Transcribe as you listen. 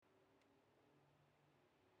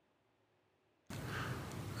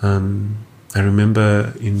I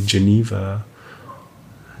remember in Geneva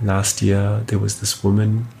last year, there was this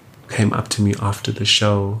woman who came up to me after the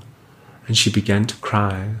show and she began to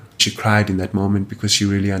cry. She cried in that moment because she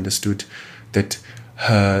really understood that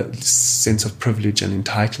her sense of privilege and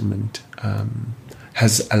entitlement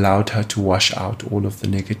has allowed her to wash out all of the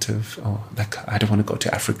negative. Oh, like, I don't want to go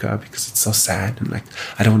to Africa because it's so sad, and like,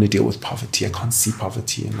 I don't want to deal with poverty. I can't see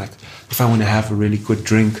poverty, and like, if I want to have a really good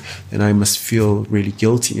drink, then I must feel really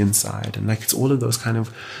guilty inside. And like, it's all of those kind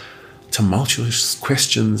of tumultuous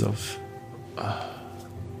questions of,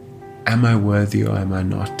 am I worthy or am I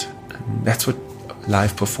not? And that's what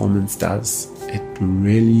live performance does.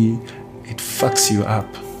 It fucks you up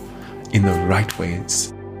in the right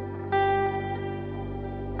ways.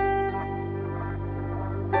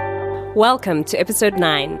 Welcome to episode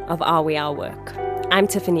 9 of Are We Our Work? I'm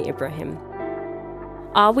Tiffany Ibrahim.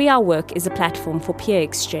 Are We Our Work is a platform for peer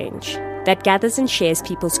exchange that gathers and shares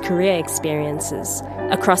people's career experiences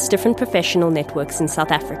across different professional networks in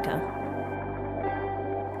South Africa.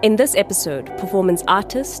 In this episode, performance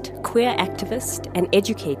artist, queer activist, and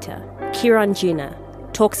educator Kieran Gina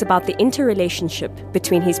talks about the interrelationship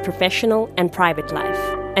between his professional and private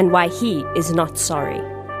life and why he is not sorry.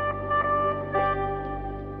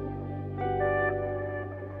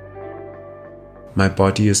 My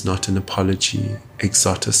body is not an apology.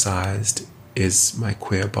 Exoticized is my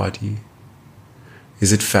queer body.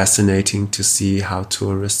 Is it fascinating to see how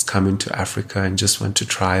tourists come into Africa and just want to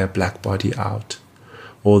try a black body out?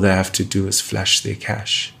 All they have to do is flash their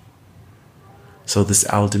cash. So this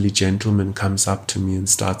elderly gentleman comes up to me and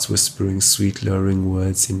starts whispering sweet, luring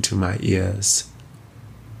words into my ears.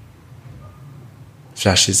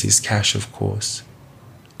 Flashes his cash, of course.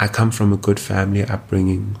 I come from a good family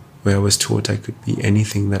upbringing, where I was taught I could be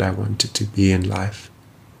anything that I wanted to be in life.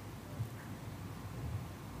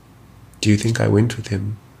 Do you think I went with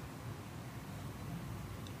him?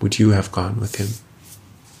 Would you have gone with him?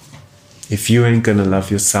 If you ain't gonna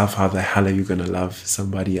love yourself, how the hell are you gonna love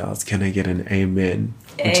somebody else? Can I get an amen?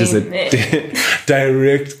 Which is a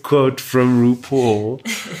direct quote from RuPaul.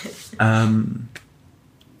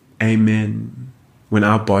 Amen. When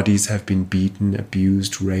our bodies have been beaten,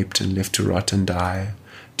 abused, raped, and left to rot and die,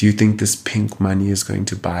 do you think this pink money is going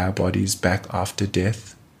to buy our bodies back after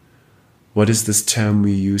death? What is this term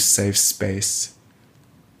we use, safe space?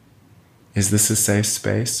 Is this a safe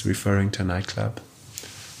space, referring to a nightclub?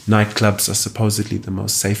 Nightclubs are supposedly the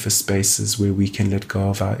most safest spaces where we can let go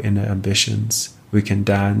of our inner ambitions. We can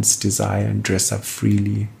dance, desire, and dress up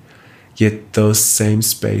freely. Yet those same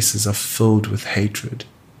spaces are filled with hatred.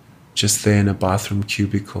 Just there in a bathroom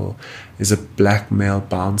cubicle is a black male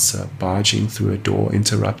bouncer barging through a door,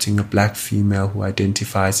 interrupting a black female who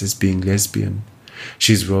identifies as being lesbian.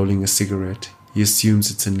 She's rolling a cigarette. He assumes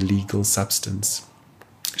it's an illegal substance.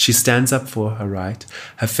 She stands up for her right.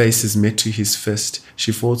 Her face is met to his fist.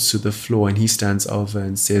 She falls to the floor and he stands over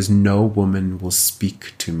and says, "No woman will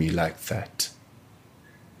speak to me like that."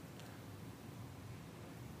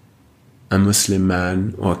 A Muslim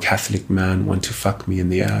man or a Catholic man want to fuck me in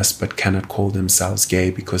the ass but cannot call themselves gay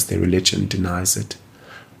because their religion denies it.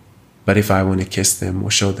 But if I want to kiss them or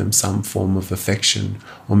show them some form of affection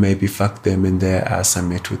or maybe fuck them in their ass, I'm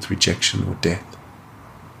met with rejection or death.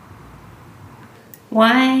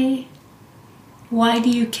 Why do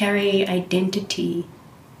you carry identity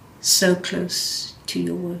so close to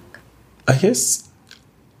your work? I guess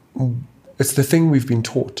it's the thing we've been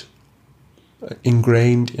taught,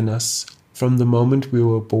 ingrained in us from the moment we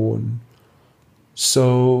were born.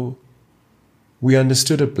 So we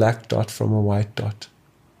understood a black dot from a white dot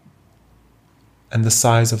and the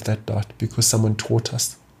size of that dot because someone taught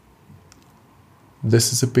us.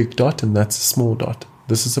 This is a big dot and that's a small dot.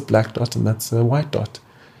 This is a black dot and that's a white dot.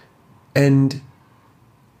 And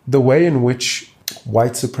the way in which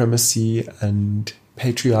white supremacy and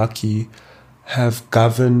patriarchy have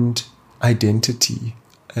governed identity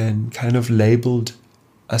and kind of labeled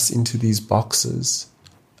us into these boxes.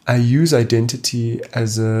 I use identity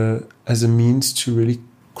as a means to really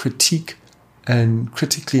critique and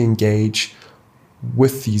critically engage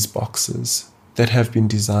with these boxes that have been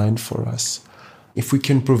designed for us. If we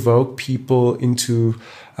can provoke people into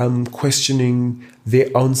questioning their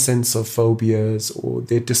own sense of phobias or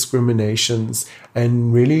their discriminations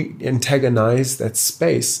and really antagonize that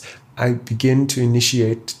space, I begin to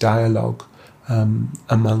initiate dialogue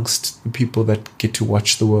amongst the people that get to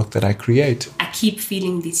watch the work that I create. I keep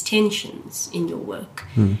feeling these tensions in your work,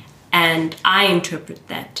 and I interpret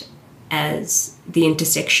that as the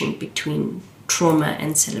intersection between trauma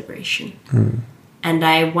and celebration. And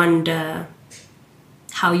I wonder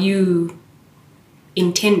how you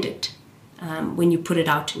intended when you put it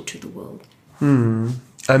out into the world?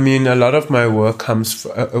 I mean, a lot of my work comes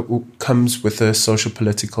with a social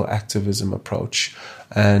political activism approach,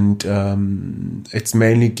 and it's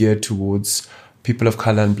mainly geared towards people of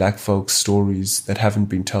color and black folks' stories that haven't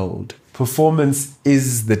been told. Performance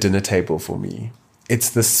is the dinner table for me. It's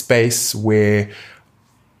the space where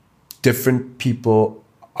different people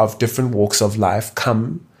of different walks of life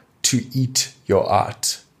come to eat your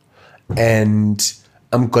art. And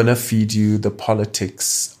I'm gonna feed you the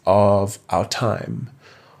politics of our time.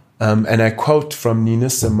 And I quote from Nina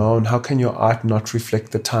Simone, how can your art not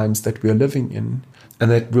reflect the times that we are living in? And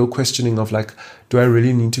that real questioning of like, do I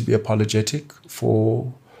really need to be apologetic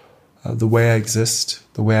for the way I exist,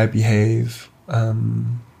 the way I behave,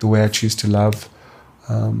 the way I choose to love,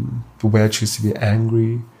 the way I choose to be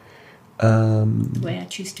angry, the way I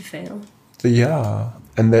choose to fail.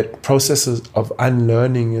 And that process of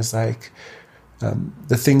unlearning is like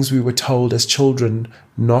the things we were told as children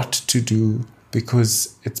not to do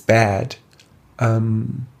because it's bad,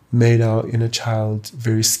 made our inner child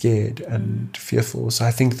very scared and fearful. So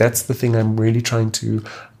I think that's the thing I'm really trying to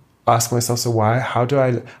ask myself. So how did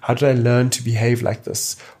I learn to behave like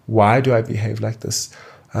this? Why do I behave like this?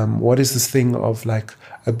 What is this thing of like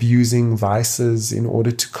abusing vices in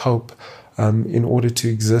order to cope, in order to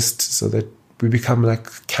exist, so that we become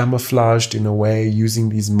like camouflaged in a way, using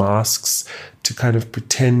these masks to kind of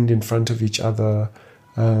pretend in front of each other,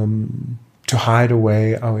 to hide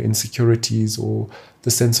away our insecurities or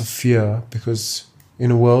the sense of fear, because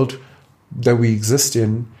in a world that we exist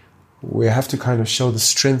in, we have to kind of show the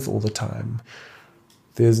strength all the time.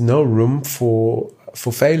 There's no room for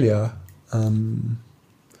failure.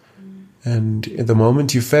 And at the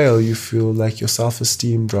moment you fail, you feel like your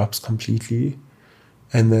self-esteem drops completely,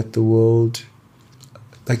 and that the world,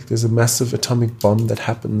 like there's a massive atomic bomb that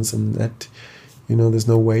happens, and that, there's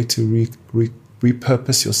no way to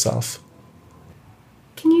repurpose yourself.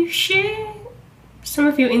 Can you share some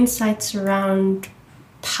of your insights around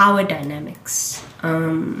power dynamics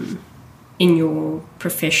in your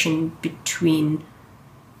profession between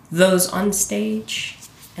those on stage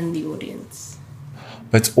and the audience?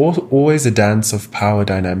 But it's always a dance of power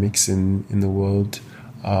dynamics in the world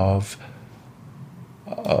of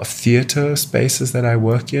theater spaces that I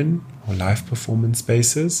work in, or live performance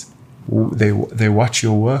spaces. They watch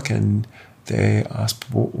your work and they ask,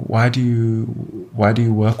 why do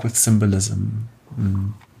you work with symbolism?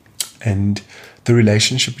 And the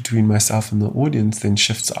relationship between myself and the audience then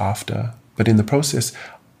shifts after. But in the process,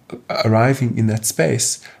 arriving in that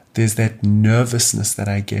space, there's that nervousness that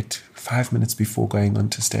I get 5 minutes before going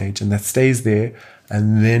onto stage, and that stays there.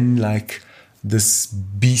 And then like this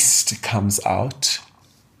beast comes out,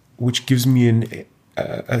 which gives me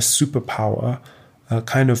a superpower, a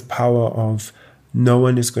kind of power of no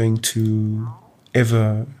one is going to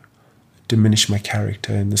ever diminish my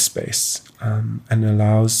character in this space, and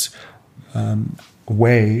allows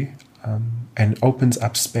way and opens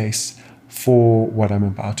up space for what I'm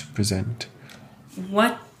about to present.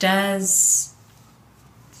 What does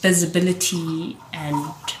visibility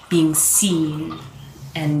and being seen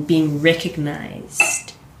and being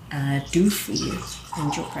recognized do for you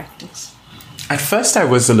and your practice? At first I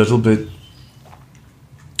was a little bit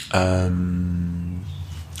on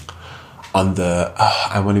the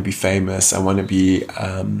I want to be famous, I want to be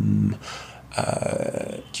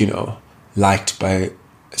liked by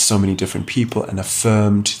so many different people and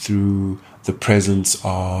affirmed through the presence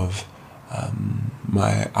of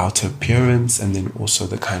my outer appearance, and then also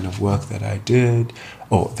the kind of work that I did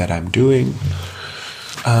or that I'm doing.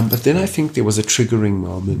 But then I think there was a triggering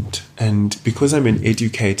moment, and because I'm an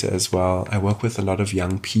educator as well, I work with a lot of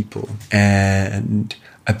young people, and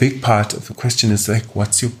a big part of the question is like,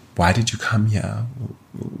 why did you come here?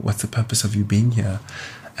 What's the purpose of you being here?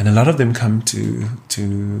 And a lot of them come to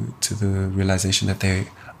the realization that they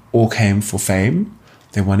all came for fame.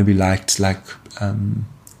 They want to be liked like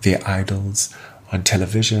their idols on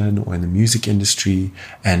television or in the music industry,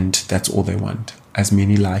 and that's all they want, as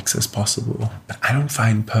many likes as possible. But I don't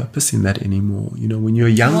find purpose in that anymore. When you're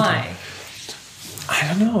young, why? I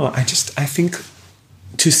don't know. I think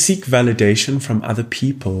to seek validation from other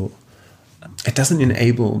people, it doesn't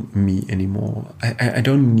enable me anymore. I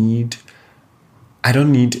don't need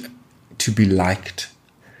to be liked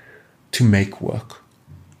to make work.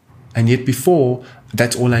 And yet before,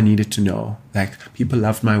 that's all I needed to know. Like, people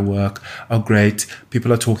loved my work. Oh, great.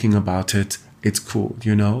 People are talking about it. It's cool,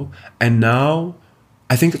 And now,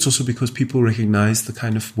 I think it's also because people recognize the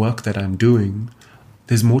kind of work that I'm doing.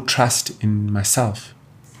 There's more trust in myself.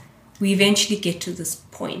 We eventually get to this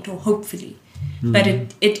point, or hopefully. But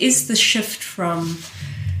it is the shift from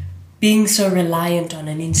being so reliant on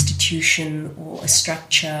an institution or a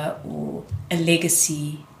structure or a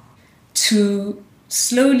legacy, to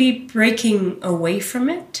slowly breaking away from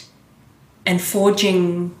it and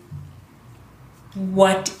forging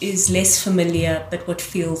what is less familiar but what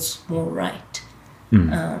feels more right.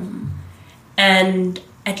 And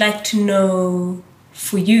I'd like to know,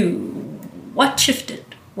 for you, what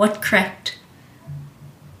shifted, what cracked,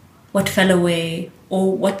 what fell away,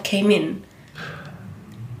 or what came in?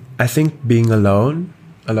 I think being alone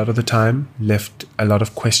a lot of the time left a lot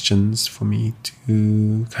of questions for me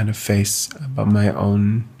to kind of face about my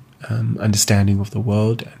own understanding of the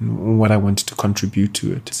world and what I wanted to contribute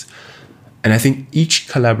to it. And I think each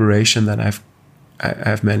collaboration that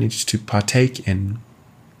I've managed to partake in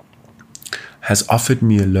has offered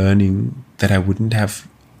me a learning that I wouldn't have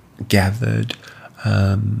gathered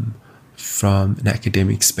from an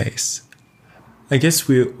academic space. I guess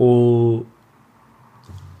we're all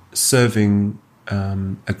serving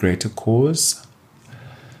a greater cause.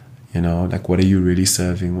 You know, like, what are you really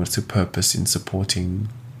serving? What's the purpose in supporting?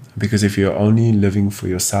 Because if you're only living for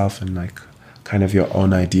yourself and like kind of your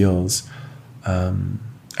own ideals,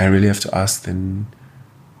 I really have to ask then,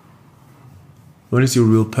 what is your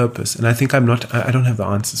real purpose? And I think I don't have the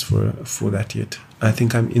answers for that yet. I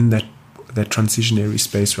think I'm in that transitionary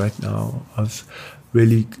space right now of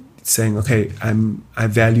really saying, okay, I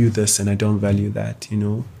value this and I don't value that, you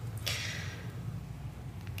know.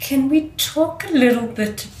 Can we talk a little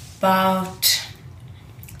bit about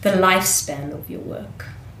the lifespan of your work?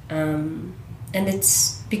 And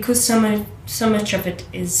it's because so much of it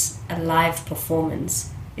is a live performance.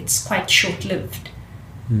 It's quite short-lived.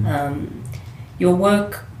 Your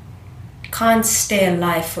work can't stay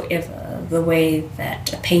alive forever the way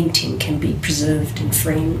that a painting can be preserved and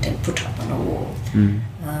framed and put up on a wall.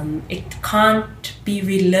 It can't be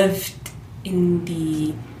relived in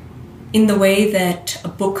the way that a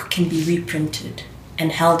book can be reprinted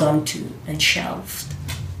and held onto and shelved.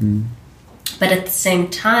 But at the same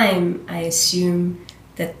time, I assume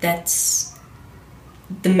that that's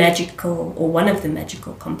the magical, or one of the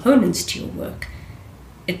magical components to your work.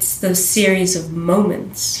 It's those series of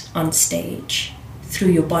moments on stage, through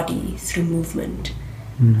your body, through movement,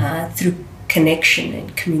 through connection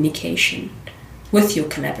and communication with your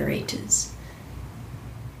collaborators.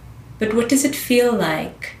 But what does it feel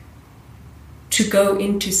like to go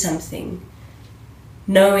into something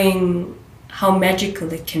knowing how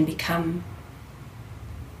magical it can become,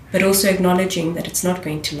 but also acknowledging that it's not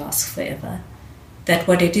going to last forever, that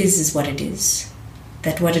what it is what it is,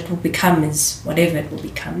 that what it will become is whatever it will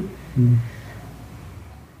become.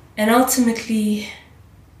 And ultimately,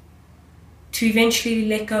 to eventually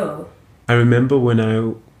let go. I remember when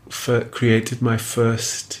I created my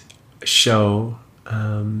first show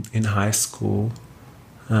in high school,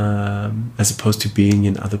 as opposed to being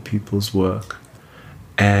in other people's work.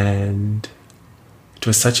 And it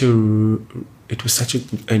was such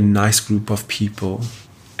a nice group of people,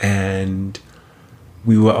 and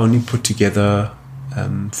we were only put together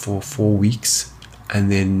for 4 weeks,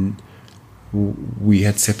 and then we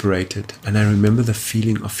had separated. And I remember the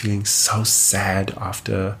feeling of feeling so sad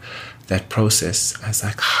after that process. I was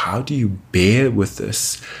like, how do you bear with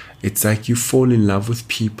this? It's like you fall in love with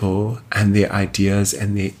people and their ideas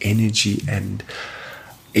and their energy, and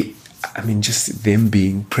just them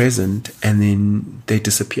being present, and then they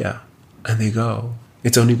disappear and they go.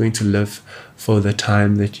 It's only going to live for the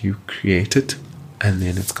time that you create it, and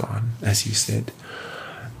then it's gone, as you said,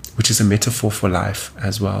 which is a metaphor for life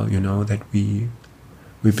as well, you know, that we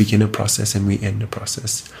begin a process and we end a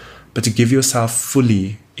process. But to give yourself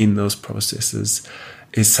fully in those processes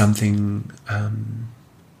is something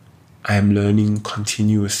I am learning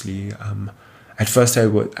continuously. At first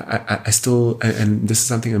I still, and this is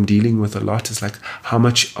something I'm dealing with a lot, is like, how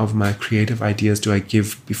much of my creative ideas do I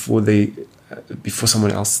give before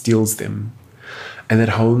someone else steals them? And that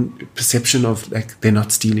whole perception of like, they're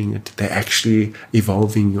not stealing it, they're actually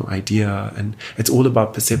evolving your idea. And it's all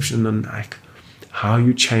about perception and like how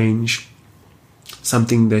you change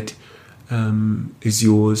something that is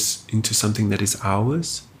yours into something that is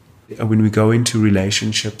ours. When we go into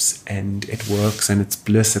relationships and it works and it's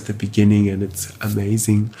bliss at the beginning and it's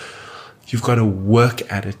amazing, you've got to work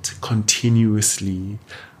at it continuously,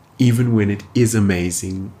 even when it is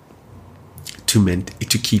amazing,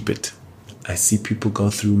 to keep it. I see people go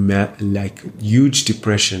through huge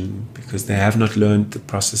depression because they have not learned the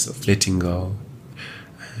process of letting go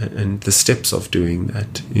and the steps of doing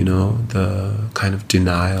that, you know, the kind of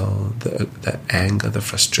denial, the anger, the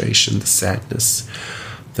frustration, the sadness,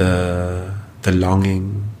 the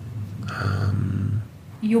longing.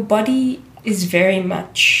 Your body is very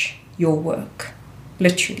much your work,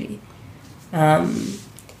 literally.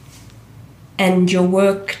 And your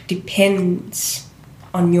work depends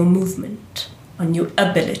on your movement, on your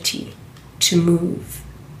ability to move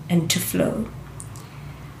and to flow.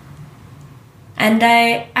 And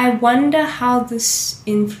I wonder how this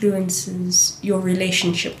influences your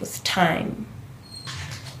relationship with time.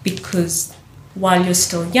 Because while you're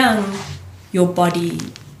still young, your body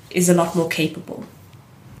is a lot more capable.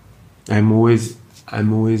 I'm always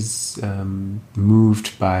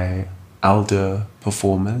moved by elder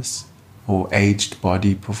performers or aged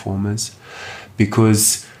body performers,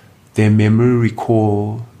 because their memory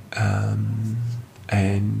recall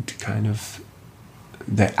and kind of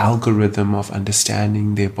the algorithm of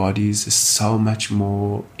understanding their bodies is so much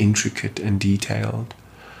more intricate and detailed.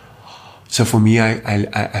 So for me,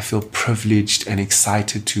 I feel privileged and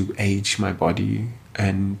excited to age my body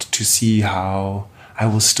and to see how I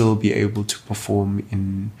will still be able to perform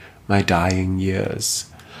in my dying years.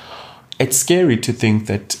 It's scary to think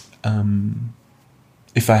that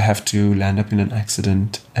if I have to land up in an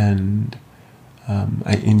accident and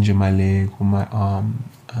I injure my leg or my arm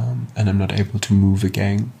and I'm not able to move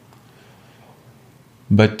again.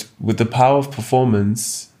 But with the power of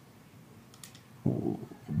performance,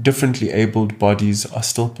 differently abled bodies are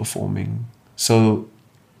still performing. So,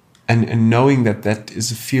 and knowing that that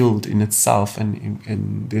is a field in itself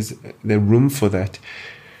and there's room for that,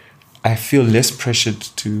 I feel less pressured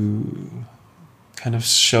to kind of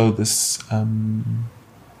show this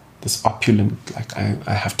this opulent, like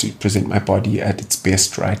I have to present my body at its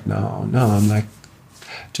best right now. No, I'm like,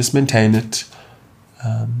 just maintain it.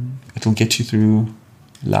 It'll get you through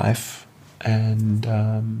life. And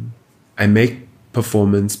I make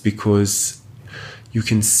performance because you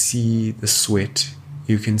can see the sweat.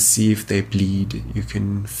 You can see if they bleed. You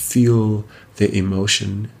can feel their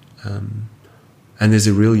emotion. And there's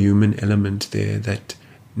a real human element there that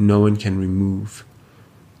no one can remove,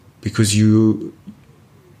 because you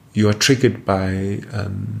are triggered by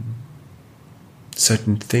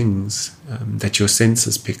certain things that your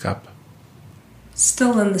senses pick up.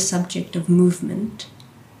 Still on the subject of movement,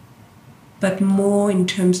 but more in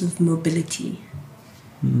terms of mobility.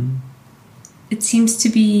 It seems to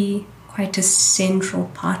be quite a central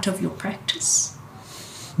part of your practice.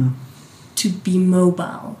 To be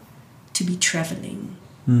mobile, to be traveling,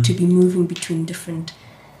 to be moving between different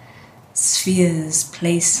spheres,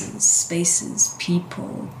 places, spaces,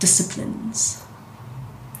 people, disciplines.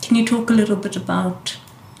 Can you talk a little bit about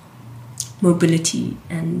mobility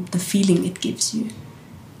and the feeling it gives you,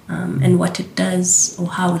 and what it does or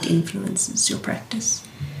how it influences your practice?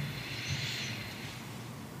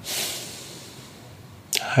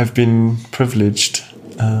 I've been privileged,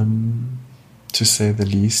 to say the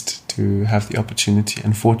least, to have the opportunity,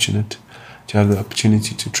 and fortunate to have the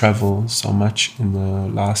opportunity to travel so much in the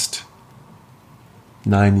last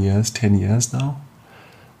 9 years, 10 years now.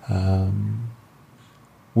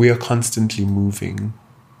 We are constantly moving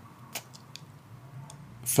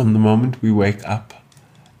from the moment we wake up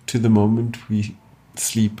to the moment we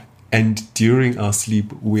sleep, and during our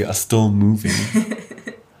sleep we are still moving.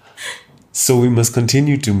 So we must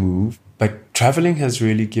continue to move. But traveling has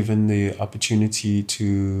really given the opportunity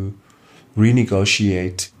to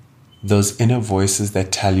renegotiate those inner voices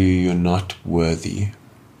that tell you you're not worthy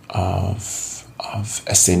of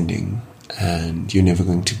ascending, and you're never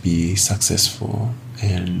going to be successful,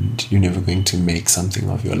 and you're never going to make something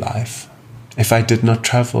of your life. If I did not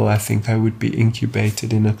travel, I think I would be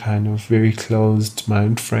incubated in a kind of very closed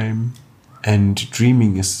mind frame. And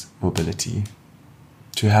dreaming is mobility.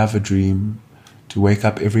 To have a dream, to wake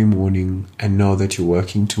up every morning and know that you're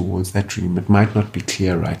working towards that dream. It might not be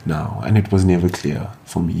clear right now, and it was never clear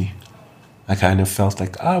for me. I kind of felt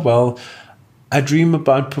like, I dream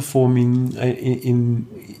about performing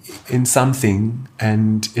in something,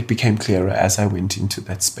 and it became clearer as I went into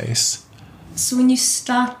that space. So when you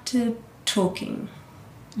started talking,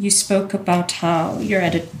 you spoke about how you're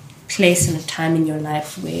at a place and a time in your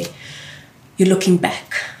life where you're looking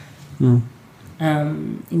back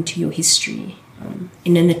into your history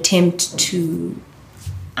in an attempt to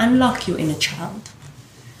unlock your inner child.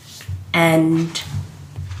 And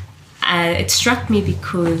it struck me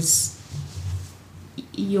because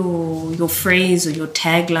your phrase or your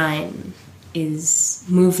tagline is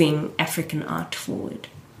moving African art forward.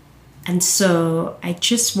 And so I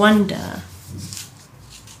just wonder,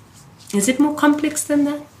 is it more complex than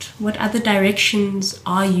that? What other directions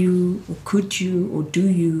are you, or could you, or do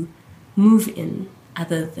you move in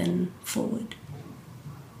other than forward?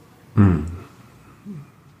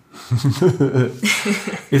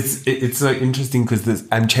 It's so interesting because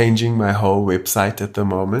I'm changing my whole website at the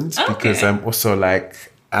moment because I'm also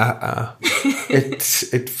like,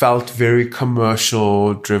 it felt very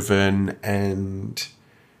commercial driven, and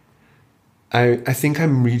I think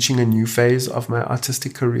I'm reaching a new phase of my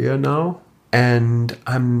artistic career now, and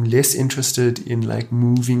I'm less interested in like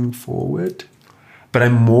moving forward, but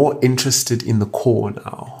I'm more interested in the core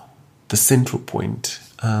now, the central point.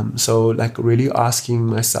 So like really asking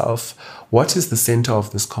myself, what is the center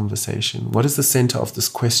of this conversation? What is the center of this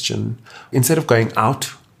question? Instead of going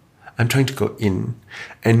out, I'm trying to go in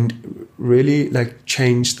and really like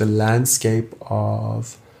change the landscape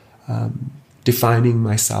of defining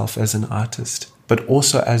myself as an artist, but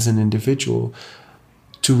also as an individual,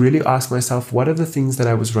 to really ask myself, what are the things that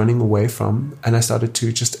I was running away from? And I started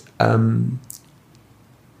to just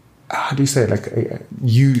how do you say it? Like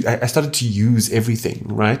I started to use everything,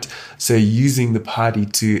 right? So using the party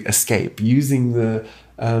to escape, using the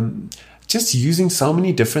just using so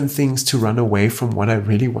many different things to run away from what I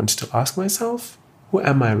really wanted to ask myself. Who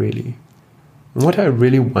am I really? What do I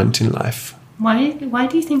really want in life? Why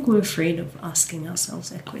do you think we're afraid of asking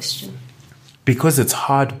ourselves that question? Because it's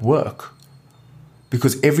hard work.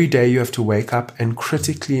 Because every day you have to wake up and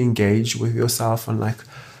critically engage with yourself on like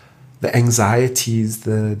the anxieties,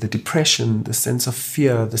 the depression, the sense of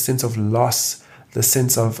fear, the sense of loss, the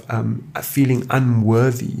sense of feeling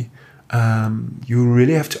unworthy. You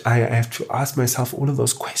really have to, I have to ask myself all of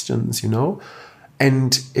those questions, you know?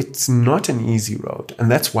 And it's not an easy road. And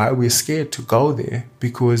that's why we're scared to go there,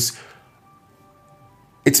 because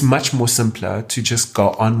it's much more simpler to just go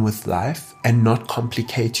on with life and not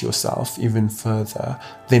complicate yourself even further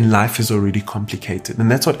than life is already complicated.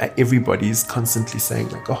 And that's what everybody is constantly saying,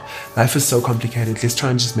 like, oh, life is so complicated. Let's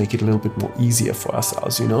try and just make it a little bit more easier for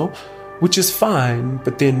ourselves, you know, which is fine.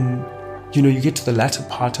 But then, you know, you get to the latter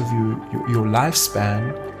part of your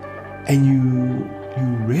lifespan and you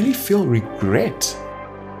really feel regret.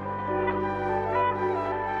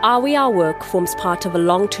 Are We Our Work forms part of a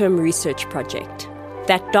long-term research project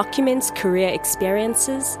that documents career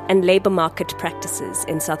experiences and labour market practices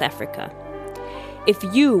in South Africa. If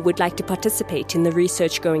you would like to participate in the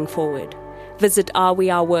research going forward, visit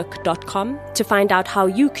areweourwork.com to find out how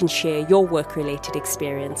you can share your work-related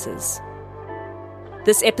experiences.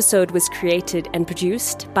 This episode was created and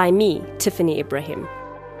produced by me, Tiffany Ibrahim.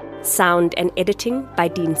 Sound and editing by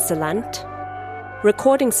Dean Salant.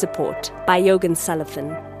 Recording support by Yogan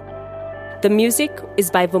Sullivan. The music is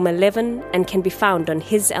by Vuma Levin and can be found on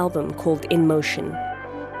his album called In Motion.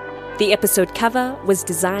 The episode cover was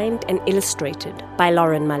designed and illustrated by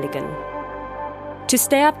Lauren Mulligan. To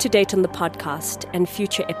stay up to date on the podcast and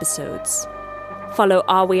future episodes, follow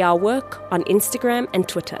Are We Our Work on Instagram and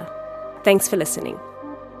Twitter. Thanks for listening.